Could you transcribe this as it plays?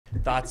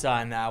Thoughts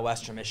on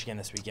Western Michigan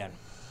this weekend?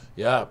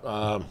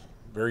 Yeah,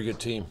 very good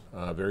team.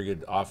 Very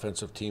good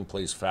offensive team.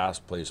 Plays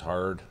fast, plays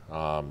hard.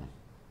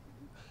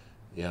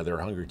 Yeah, they're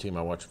a hungry team.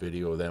 I watched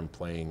video of them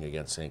playing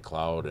against St.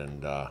 Cloud,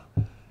 and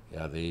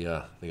yeah, they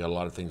got a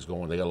lot of things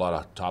going. They got a lot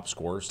of top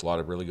scorers, a lot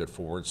of really good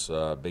forwards,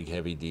 big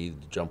heavy D,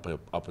 jump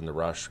up in the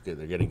rush. They're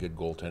getting good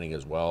goaltending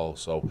as well.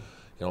 So,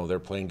 they're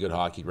playing good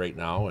hockey right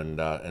now,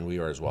 and we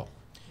are as well.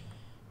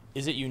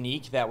 Is it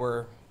unique that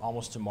we're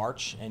almost to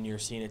March and you're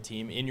seeing a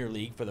team in your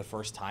league for the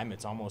first time?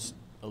 It's almost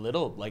a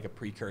little like a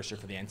precursor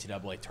for the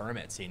NCAA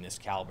tournament, seeing this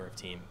caliber of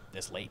team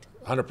this late.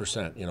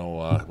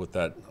 100%. With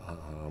that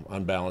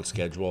unbalanced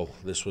schedule,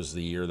 this was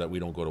the year that we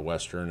don't go to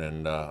Western,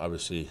 and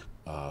obviously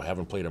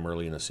haven't played them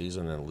early in the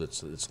season, and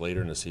it's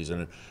later in the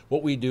season. And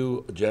what we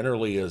do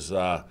generally is,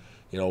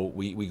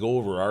 we go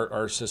over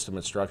our system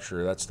and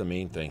structure. That's the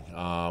main thing.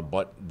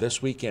 But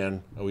this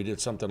weekend, we did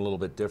something a little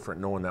bit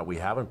different, knowing that we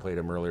haven't played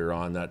them earlier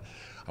on, that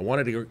I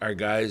wanted our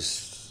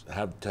guys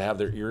have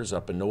their ears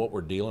up and know what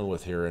we're dealing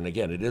with here. And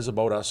again, it is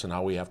about us and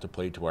how we have to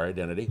play to our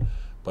identity,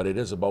 but it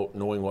is about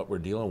knowing what we're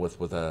dealing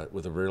with a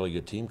really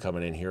good team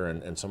coming in here,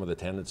 and some of the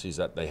tendencies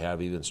that they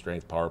have, even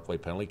strength, power play,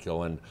 penalty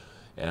kill,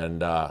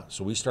 and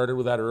so we started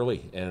with that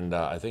early, and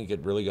I think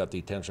it really got the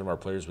attention of our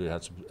players. We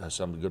had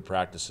some good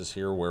practices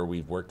here where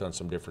we've worked on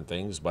some different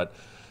things, but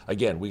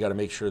again, we got to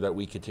make sure that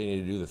we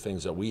continue to do the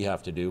things that we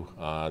have to do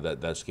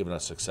that's given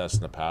us success in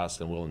the past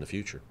and will in the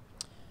future.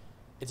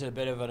 It's a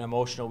bit of an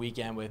emotional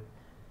weekend with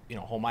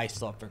home ice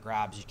still up for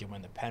grabs. You can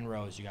win the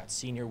Penrose. You got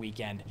senior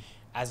weekend.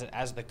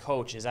 As the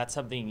coach, is that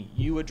something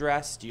you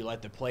address? Do you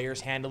let the players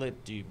handle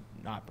it? Do you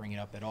not bring it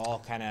up at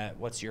all? Kind of,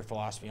 what's your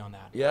philosophy on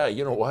that? Yeah,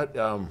 you know what?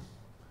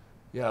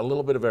 Yeah, a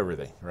little bit of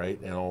everything, right?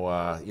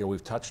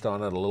 We've touched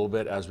on it a little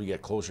bit. As we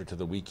get closer to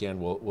the weekend,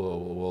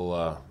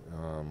 we'll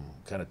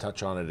kind of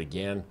touch on it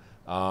again.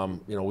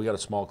 We got a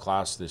small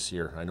class this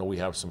year. I know we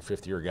have some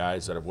fifth-year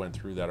guys that have went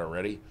through that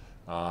already,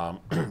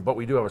 but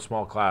we do have a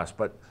small class.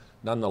 But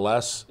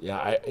nonetheless,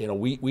 yeah,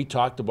 we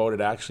talked about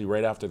it actually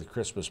right after the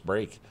Christmas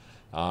break,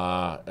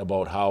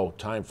 about how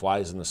time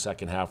flies in the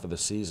second half of the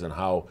season,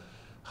 how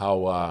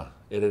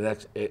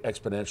it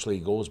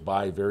exponentially goes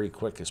by very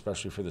quick,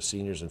 especially for the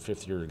seniors and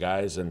fifth-year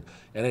guys, and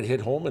it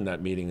hit home in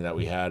that meeting that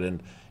we had,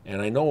 and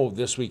I know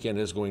this weekend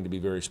is going to be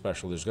very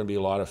special. There's going to be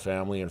a lot of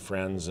family and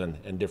friends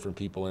and different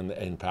people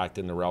impact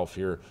in the Ralph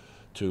here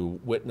to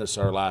witness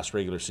our last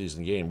regular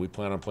season game. We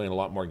plan on playing a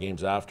lot more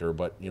games after,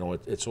 but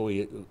it's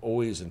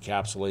always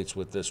encapsulates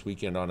with this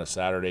weekend on a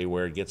Saturday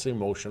where it gets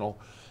emotional,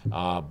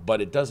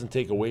 but it doesn't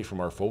take away from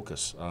our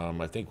focus.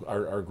 I think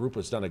our group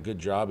has done a good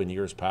job in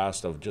years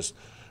past of just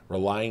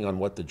relying on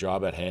what the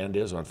job at hand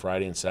is on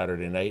Friday and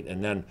Saturday night,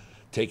 and then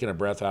taking a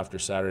breath after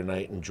Saturday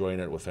night and enjoying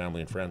it with family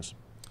and friends.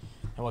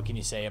 And what can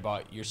you say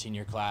about your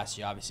senior class?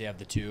 You obviously have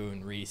the two,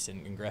 and Reese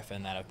and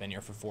Griffin, that have been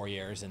here for 4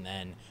 years, and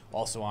then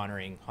also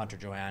honoring Hunter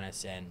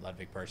Johannes and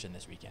Ludwig Persson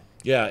this weekend.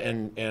 Yeah,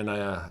 and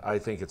I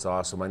think it's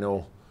awesome. I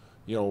know,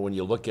 when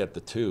you look at the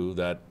two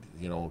that,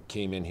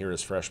 came in here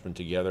as freshmen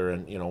together,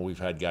 and, we've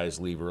had guys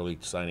leave early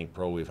signing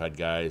pro. We've had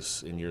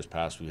guys in years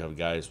past. We have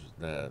guys,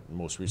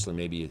 most recently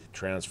maybe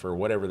transfer,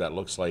 whatever that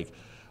looks like.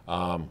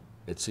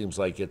 It seems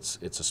like it's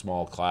a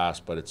small class,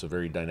 but it's a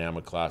very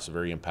dynamic class, a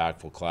very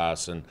impactful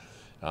class, and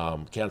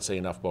can't say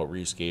enough about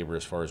Reese Gaber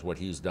as far as what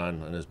he's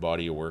done in his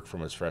body of work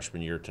from his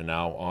freshman year to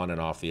now, on and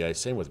off the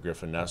ice. Same with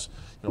Griffin Ness.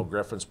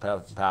 Griffin's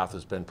path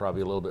has been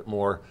probably a little bit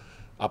more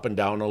up and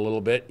down a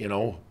little bit,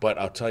 but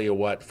I'll tell you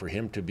what, for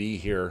him to be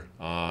here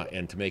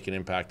and to make an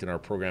impact in our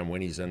program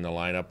when he's in the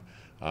lineup,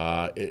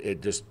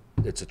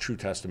 it's a true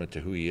testament to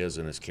who he is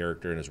and his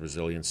character and his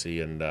resiliency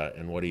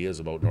and what he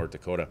is about North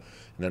Dakota. And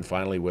then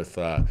finally with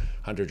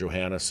Hunter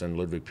Johannes and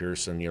Ludwig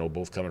Persson,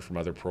 both coming from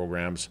other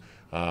programs,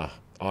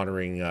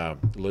 honoring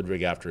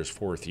Ludwig after his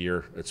fourth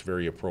year, it's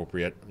very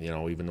appropriate.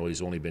 Even though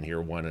he's only been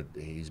here one,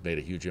 he's made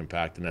a huge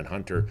impact. And then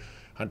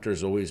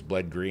Hunter's always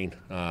bled green,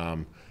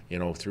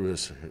 through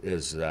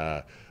his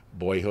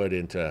boyhood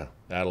into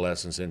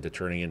adolescence into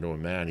turning into a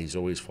man. He's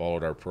always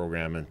followed our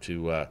program, and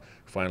to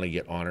finally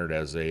get honored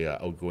as a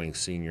outgoing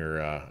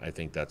senior, I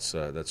think that's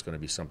going to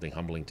be something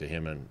humbling to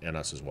him and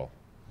us as well.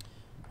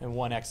 And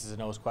one X's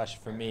and O's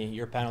question for me.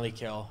 Your penalty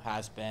kill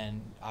has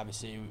been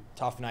obviously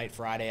tough night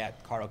Friday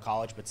at Cardo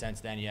College, but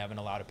since then you haven't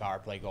allowed a power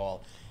play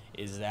goal.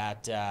 Is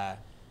that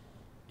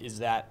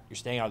you're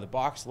staying out of the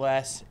box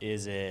less?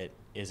 Is it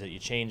you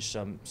changed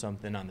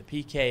something on the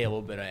PK, a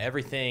little bit of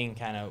everything?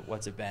 Kind of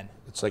what's it been?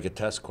 It's like a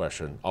test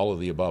question, all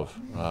of the above,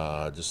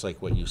 just like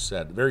what you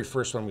said. The very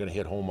first one I'm going to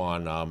hit home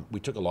on,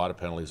 we took a lot of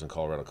penalties in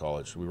Colorado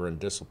College. We were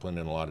indisciplined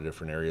in a lot of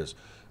different areas,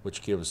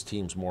 which gives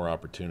teams more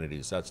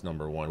opportunities. That's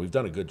number one. We've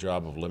done a good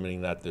job of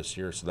limiting that this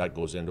year, so that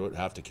goes into it.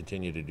 Have to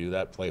continue to do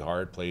that, play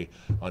hard, play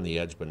on the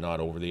edge, but not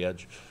over the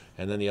edge.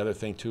 And then the other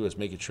thing, too, is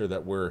making sure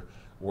that we're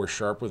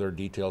sharp with our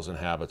details and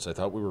habits. I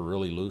thought we were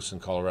really loose in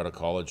Colorado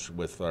College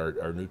with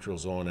our neutral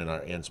zone and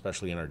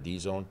especially in our D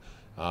zone.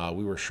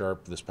 We were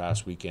sharp this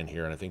past weekend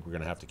here, and I think we're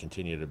going to have to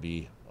continue to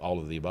be all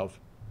of the above.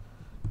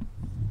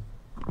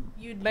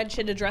 You'd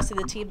mentioned addressing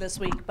the team this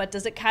week, but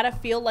does it kind of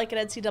feel like an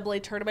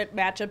NCAA tournament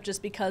matchup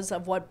just because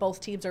of what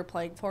both teams are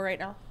playing for right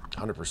now?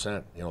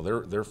 100%. You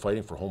know, they're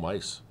fighting for home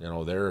ice. You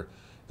know,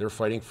 they're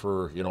fighting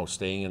for, you know,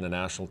 staying in the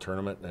national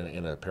tournament and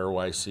in a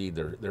pairwise seed.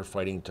 They're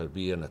fighting to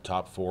be in the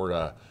top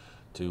 4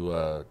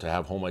 to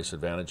have home ice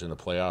advantage in the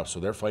playoffs. So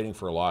they're fighting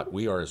for a lot.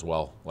 We are as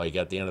well. Like,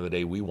 at the end of the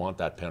day, we want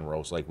that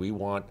Penrose. Like, we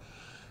want.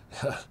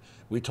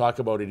 We talk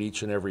about it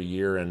each and every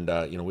year, and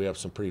you know, we have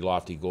some pretty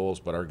lofty goals,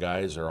 but our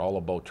guys are all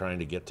about trying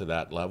to get to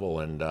that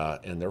level, and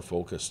they're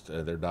focused,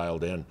 they're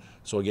dialed in.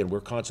 So again, we're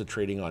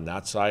concentrating on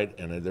that side,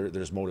 and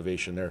there's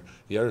motivation there.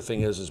 The other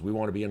thing is we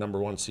want to be a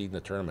 #1 seed in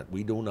the tournament.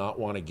 We do not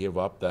want to give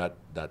up that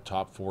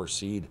top 4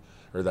 seed,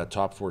 or that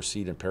top 4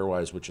 seed in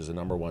pairwise, which is a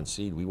 #1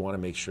 seed. We want to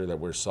make sure that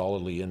we're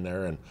solidly in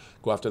there and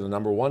go after the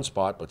 #1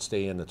 spot, but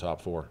stay in the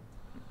top 4.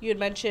 You had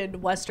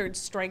mentioned Western's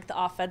strength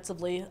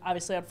offensively,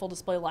 obviously on full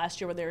display last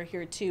year when they were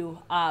here too.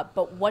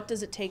 But what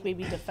does it take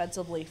maybe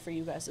defensively for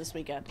you guys this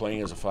weekend?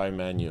 Playing as a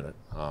 5-man unit.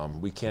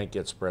 We can't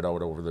get spread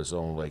out over the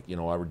zone. Like, you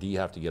know, our D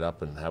have to get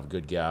up and have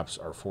good gaps.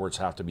 Our forwards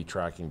have to be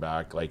tracking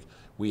back. Like,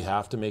 we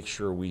have to make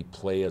sure we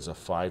play as a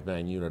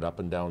 5-man unit up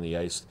and down the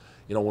ice.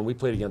 You know, when we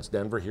played against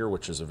Denver here,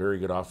 which is a very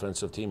good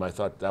offensive team, I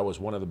thought that was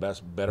one of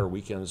the better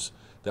weekends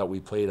that we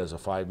played as a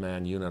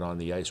 5-man unit on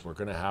the ice. We're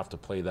going to have to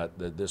play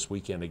that this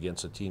weekend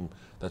against a team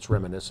that's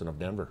reminiscent of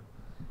Denver.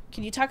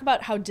 Can you talk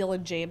about how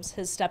Dylan James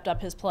has stepped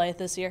up his play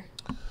this year?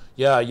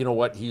 Yeah, you know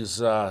what, he's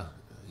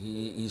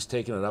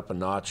taken it up a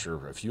notch,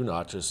 or a few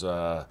notches,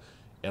 and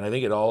I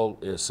think it all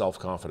is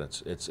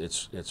self-confidence.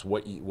 It's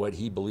what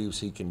he believes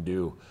he can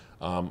do.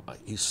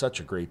 He's such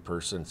a great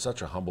person,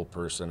 such a humble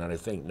person, and I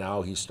think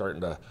now he's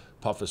starting to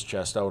puff his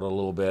chest out a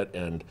little bit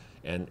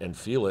and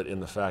feel it in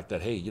the fact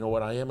that, hey, you know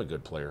what, I am a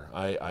good player.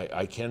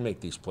 I can make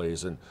these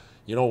plays. And,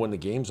 you know, when the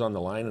game's on the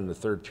line in the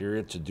third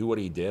period, to do what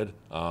he did,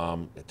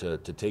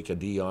 to take a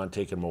D on,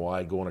 taking him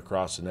wide, going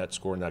across the net,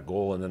 scoring that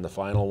goal, and then the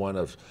final one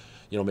of,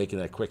 you know, making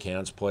that quick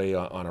hands play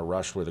on a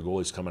rush where the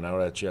goalie's coming out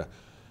at you.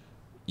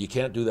 You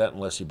can't do that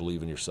unless you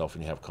believe in yourself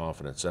and you have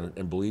confidence.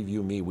 And believe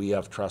you me, we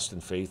have trust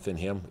and faith in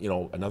him. You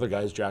know, another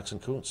guy is Jackson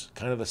Kuntz.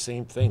 Kind of the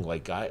same thing.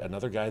 Like,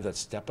 another guy that's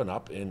stepping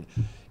up in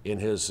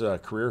his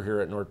career here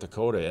at North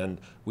Dakota. And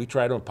we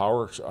try to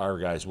empower our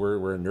guys.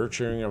 We're a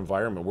nurturing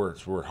environment.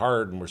 We're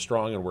hard and we're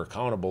strong and we're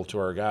accountable to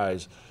our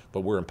guys,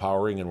 but we're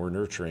empowering and we're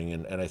nurturing.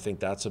 And I think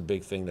that's a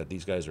big thing that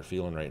these guys are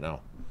feeling right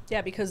now.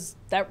 Yeah, because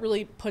that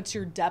really puts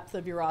your depth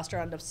of your roster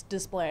on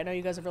display. I know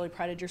you guys have really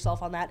prided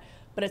yourself on that,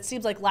 but it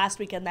seems like last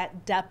weekend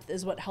that depth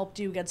is what helped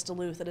you against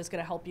Duluth and is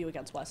going to help you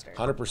against Western.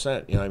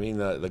 100%. You know, I mean,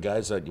 the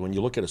guys that, when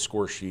you look at a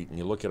score sheet and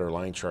you look at our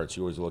line charts,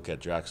 you always look at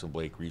Jackson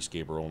Blake, Reese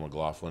Gabriel,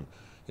 McLaughlin,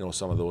 you know,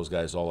 some of those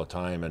guys all the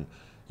time. And,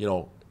 you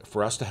know,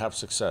 for us to have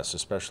success,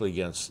 especially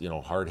against, you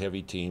know, hard,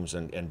 heavy teams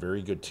and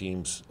very good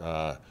teams,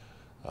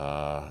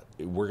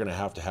 we're going to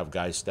have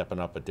guys stepping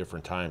up at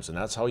different times, and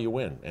that's how you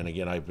win. And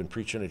again, I've been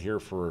preaching it here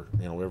for,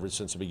 you know, ever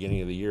since the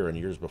beginning of the year and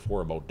years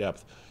before about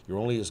depth. You're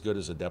only as good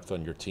as the depth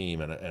on your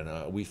team,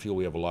 and we feel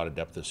we have a lot of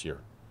depth this year.